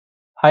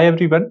Hi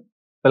everyone,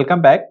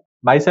 welcome back.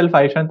 Myself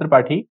Ayush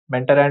Tripathi,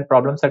 mentor and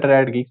problem setter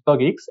at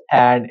GeeksForGeeks,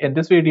 and in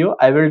this video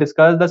I will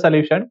discuss the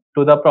solution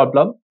to the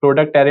problem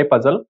product array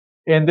puzzle.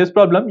 In this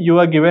problem, you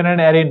are given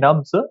an array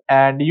nums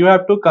and you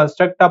have to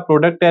construct a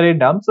product array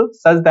nums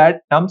such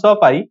that nums of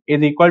I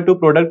is equal to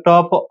product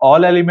of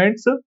all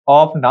elements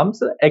of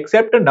nums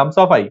except nums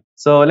of I.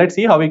 So let's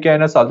see how we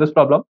can solve this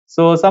problem.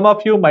 So some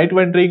of you might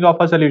wondering of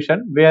a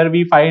solution where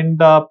we find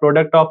the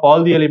product of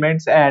all the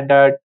elements and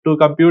to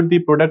compute the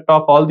product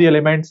of all the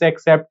elements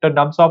except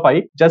nums of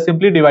I, just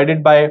simply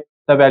divided by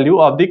the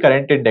value of the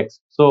current index.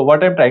 So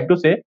what I'm trying to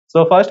say,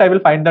 so first I will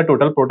find the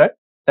total product,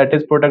 that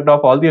is product of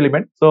all the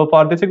elements. So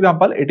for this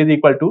example, it is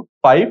equal to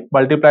 5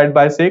 multiplied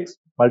by 6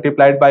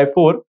 multiplied by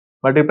 4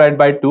 multiplied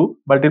by 2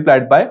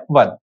 multiplied by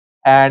 1,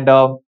 and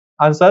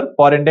answer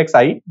for index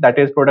I, that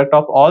is product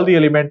of all the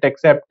elements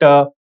except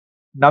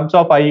nums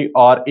of I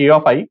or a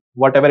of I,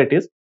 whatever it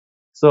is.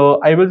 So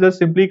I will just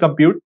simply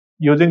compute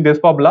using this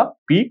formula,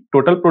 P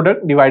total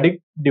product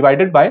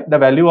divided by the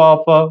value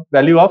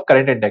of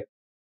current index.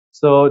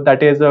 So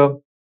that is a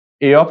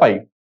of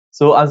I.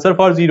 So answer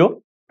for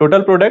 0,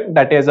 total product,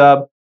 that is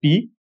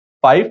P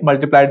 5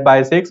 multiplied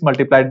by 6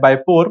 multiplied by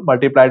 4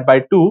 multiplied by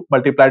 2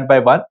 multiplied by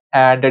 1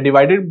 and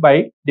dividing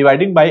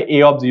by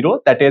a of 0,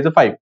 that is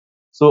 5.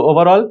 So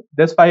overall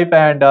this 5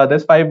 and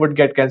this 5 would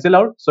get cancelled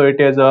out. So it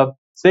is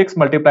 6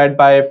 multiplied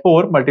by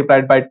 4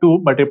 multiplied by 2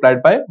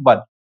 multiplied by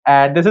 1.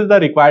 And this is the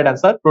required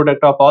answer,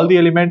 product of all the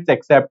elements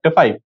except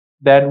 5.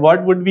 Then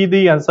what would be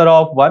the answer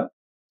of 1?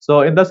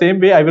 So in the same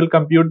way, I will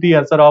compute the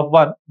answer of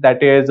 1,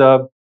 that is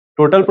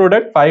total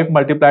product 5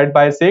 multiplied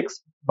by 6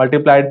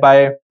 multiplied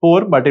by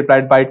 4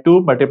 multiplied by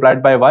 2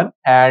 multiplied by 1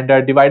 and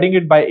dividing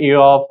it by a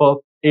of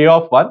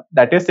 1,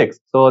 that is 6.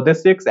 So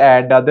this 6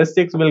 and this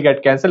 6 will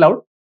get cancelled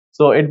out.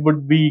 So it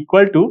would be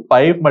equal to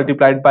 5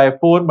 multiplied by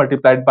 4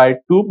 multiplied by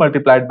 2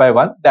 multiplied by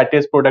 1, that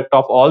is product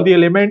of all the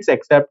elements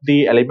except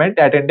the element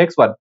at index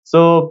 1.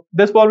 So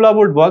this formula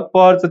would work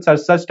for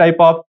such type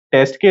of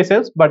test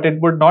cases, but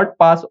it would not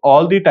pass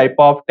all the type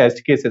of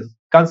test cases.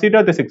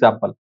 Consider this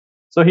example.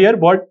 So here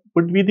what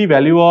would be the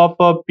value of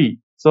P?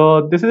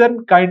 So this is a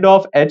kind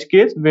of edge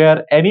case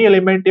where any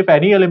element, if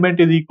any element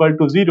is equal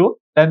to 0,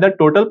 then the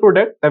total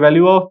product, the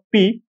value of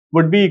P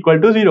would be equal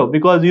to 0,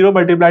 because 0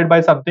 multiplied by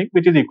something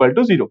which is equal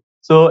to 0.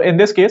 So in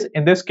this case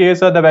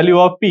the value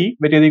of P,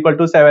 which is equal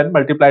to 7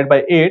 multiplied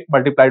by 8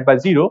 multiplied by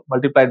 0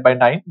 multiplied by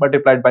 9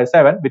 multiplied by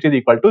 7, which is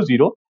equal to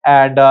 0.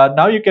 And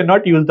now you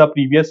cannot use the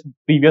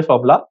previous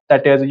formula,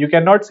 that is you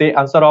cannot say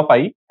answer of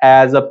I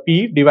as a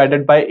P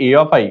divided by a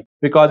of I,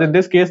 because in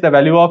this case the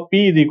value of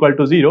P is equal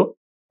to 0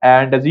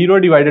 and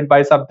 0 divided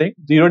by something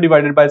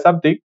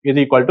is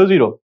equal to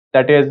 0.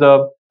 That is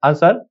the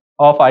answer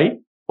of I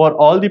for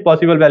all the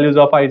possible values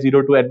of I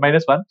 0 to n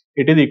minus 1,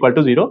 it is equal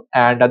to 0,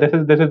 and this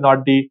is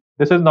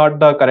not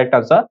the correct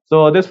answer.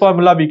 So this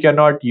formula we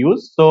cannot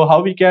use. So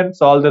how we can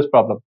solve this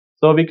problem?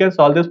 So we can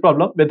solve this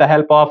problem with the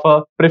help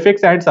of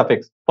prefix and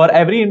suffix. For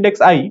every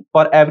index I,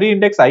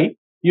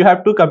 you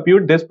have to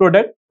compute this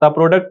product, the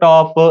product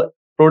of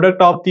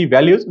the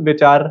values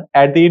which are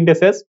at the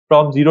indices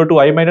from 0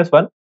 to I minus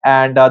 1,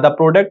 and the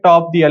product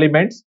of the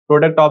element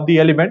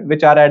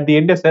which are at the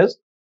indices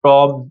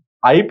from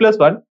I plus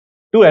 1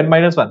 to n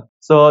minus 1.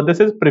 So this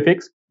is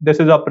prefix, this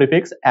is a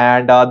prefix,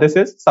 and this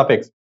is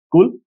suffix.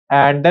 Cool.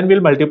 And then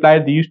we'll multiply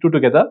these two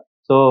together,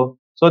 so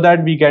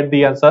that we get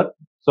the answer,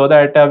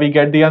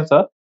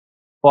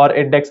 for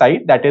index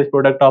I, that is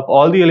product of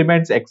all the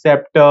elements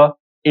except a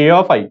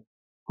of I.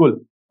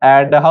 Cool.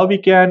 And how we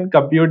can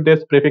compute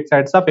this prefix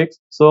and suffix?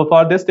 So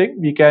for this thing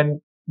we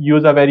can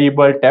use a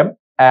variable temp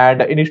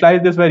and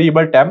initialize this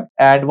variable temp,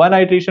 and one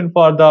iteration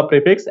for the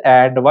prefix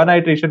and one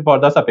iteration for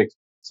the suffix.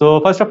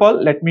 So first of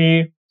all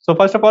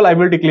I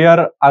will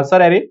declare answer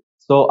array,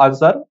 so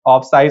answer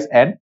of size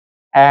n,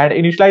 and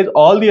initialize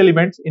all the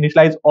elements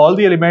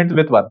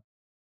with 1.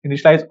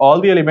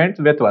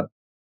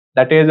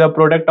 That is a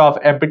product of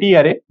empty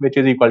array which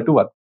is equal to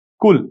 1.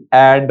 Cool.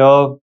 And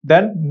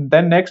then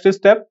the next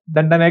step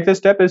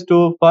is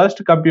to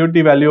first compute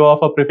the value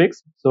of a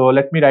prefix. So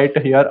let me write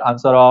here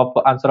answer of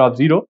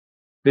 0,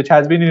 which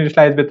has been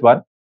initialized with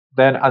 1.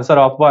 Then answer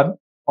of 1,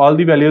 all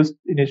the values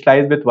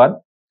initialized with 1,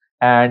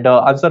 and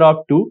answer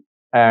of 2,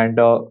 and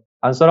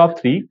answer of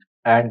 3,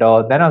 and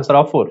then answer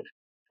of 4.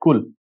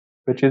 Cool.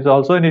 Which is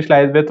also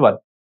initialized with 1.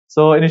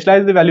 So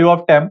initialize the value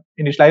of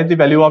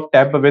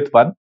temp with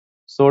 1.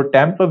 So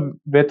temp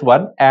with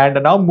 1,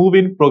 and now move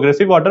in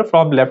progressive order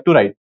from left to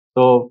right.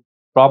 So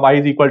from I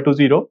is equal to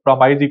 0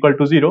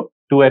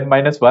 to n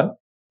minus 1.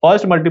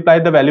 First multiply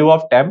the value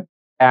of temp,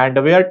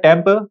 and where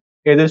temp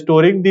is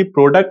storing the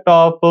product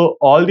of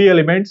all the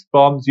elements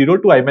from 0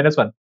 to I minus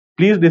 1.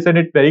 Please listen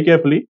it very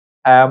carefully.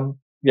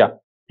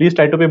 Please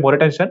try to pay more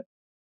attention.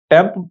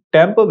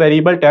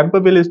 Variable temp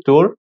will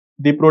store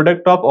the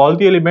product of all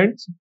the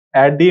elements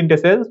at the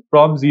indices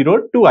from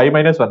 0 to I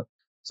minus 1.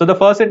 So the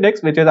first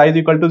index, which is I is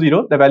equal to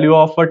 0, the value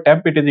of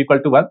temp it is equal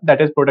to 1,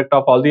 that is product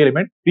of all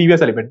the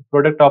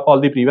product of all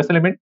the previous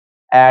element.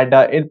 And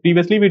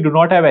previously we do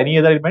not have any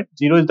other element.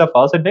 0 is the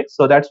first index,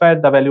 so that's why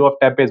the value of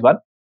temp is 1.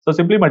 So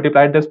simply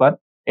multiply this one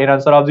in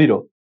answer of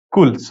 0.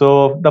 Cool.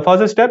 So the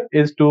first step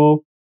is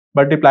to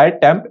multiply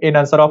temp in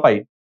answer of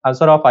I.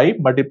 Answer of I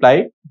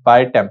multiply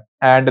by temp,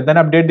 and then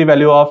update the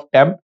value of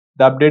temp.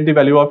 Update the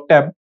value of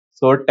temp.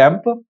 So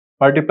temp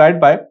multiplied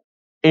by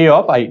a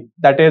of I.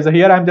 That is,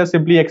 here I'm just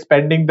simply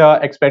expanding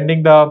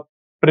the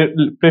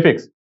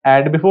prefix.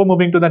 And before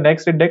moving to the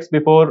next index,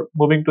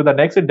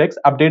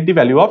 update the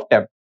value of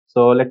temp.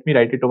 So let me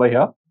write it over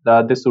here,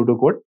 this pseudo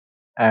code,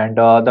 and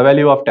the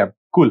value of temp.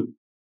 Cool.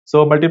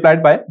 So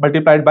multiplied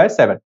by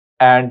 7,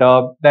 and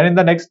then in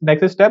the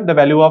next step, the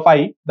value of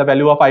I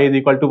is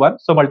equal to 1.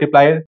 So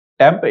multiply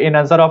temp in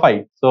answer of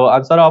I. So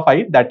answer of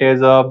I, that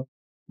is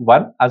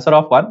 1. Answer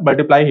of 1,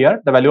 multiply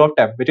here the value of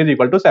temp, which is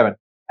equal to 7,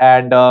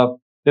 and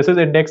this is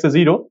index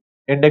 0,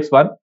 index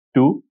 1,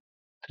 2,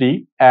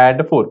 3,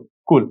 and 4.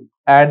 Cool.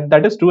 And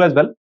that is true as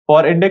well.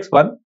 For index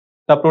 1,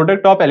 the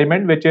product of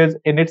element which is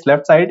in its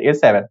left side is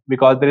 7,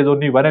 because there is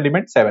only one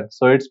element, 7.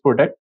 So its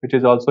product, which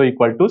is also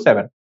equal to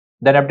 7.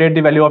 Then update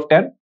the value of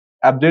temp.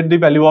 Update the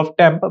value of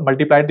temp,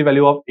 multiply the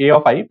value of a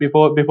of I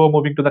before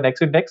moving to the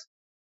next index.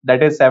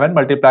 That is 7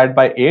 multiplied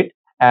by 8,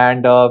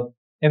 and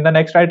in the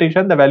next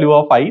iteration, the value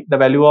of I,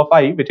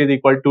 which is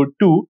equal to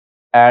 2,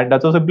 and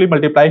so simply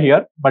multiply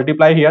here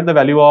the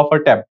value of a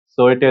temp.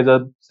 So it is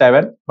a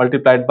 7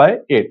 multiplied by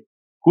 8.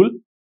 Cool.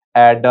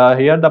 And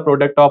here the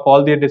product of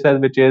all the indices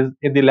which is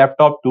in the left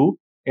of 2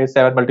 is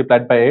 7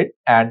 multiplied by 8,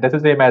 and this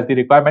is same as the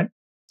requirement.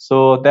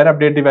 So then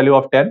update the value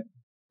of temp,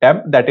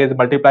 that is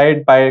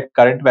multiplied by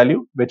current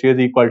value, which is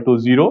equal to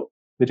 0,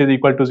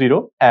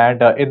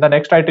 and in the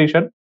next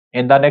iteration,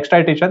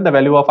 the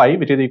value of I,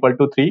 which is equal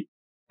to 3,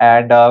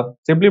 and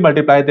simply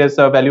multiply this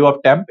value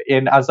of temp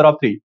in answer of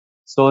 3.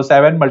 So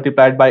 7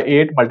 multiplied by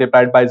 8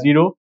 multiplied by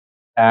 0,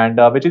 and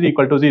which is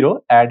equal to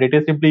 0, and it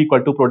is simply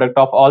equal to product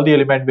of all the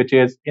element which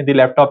is in the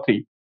left of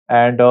 3.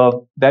 And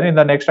then in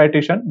the next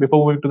iteration,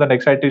 before moving to the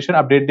next iteration,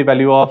 update the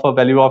value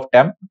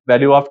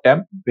of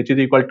temp, which is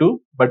equal to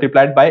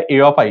multiplied by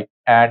a of I,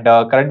 and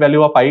current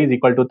value of I is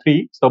equal to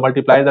 3. So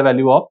multiply the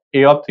value of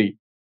a of 3,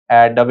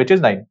 and which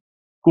is 9.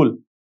 Cool.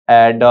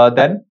 And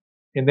then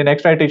in the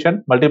next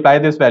iteration, multiply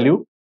this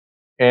value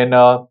in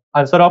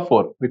answer of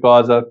 4,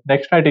 because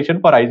next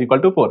iteration for I is equal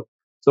to 4.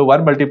 So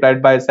 1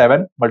 multiplied by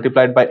 7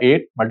 multiplied by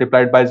 8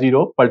 multiplied by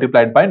 0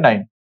 multiplied by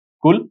 9.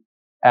 Cool.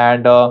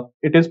 And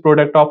it is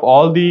product of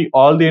all the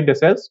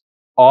indices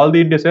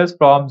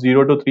from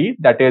 0 to 3,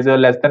 that is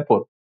less than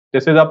 4.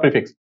 This is a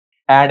prefix,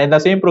 and in the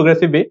same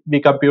progressive way we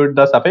compute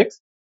the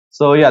suffix.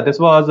 So yeah, this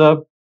was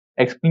a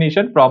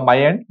explanation from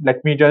my end.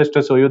 Let me just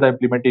show you the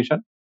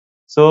implementation.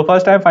 So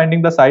first I am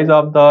finding the size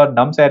of the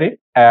nums array,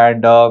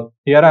 and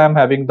here I am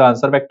having the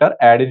answer vector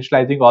and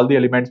initializing all the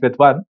elements with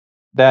 1.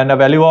 Then a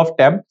value of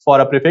temp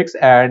for a prefix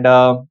and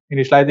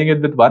initializing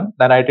it with 1.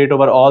 Then I iterate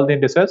over all the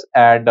indices,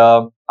 and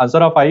answer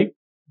of I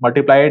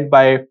multiplied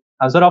by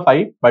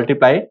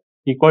multiply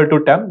equal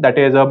to temp, that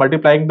is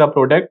multiplying the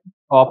product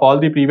of all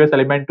the previous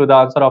element to the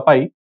answer of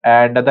I,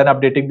 and then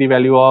updating the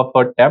value of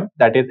temp,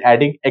 that is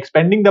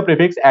expanding the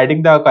prefix,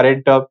 adding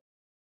the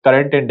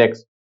current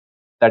index,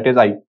 that is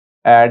I,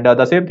 and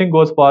the same thing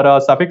goes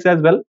for suffix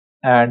as well.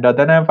 And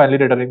then I am finally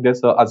returning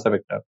this answer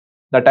vector.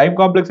 The time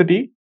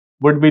complexity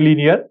would be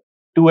linear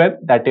 2n,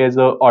 that is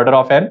order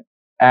of n,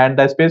 and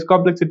the space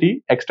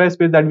complexity, extra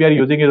space that we are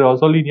using, is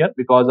also linear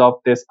because of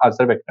this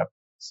answer vector.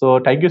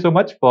 So thank you so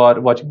much for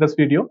watching this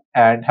video,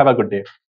 and have a good day.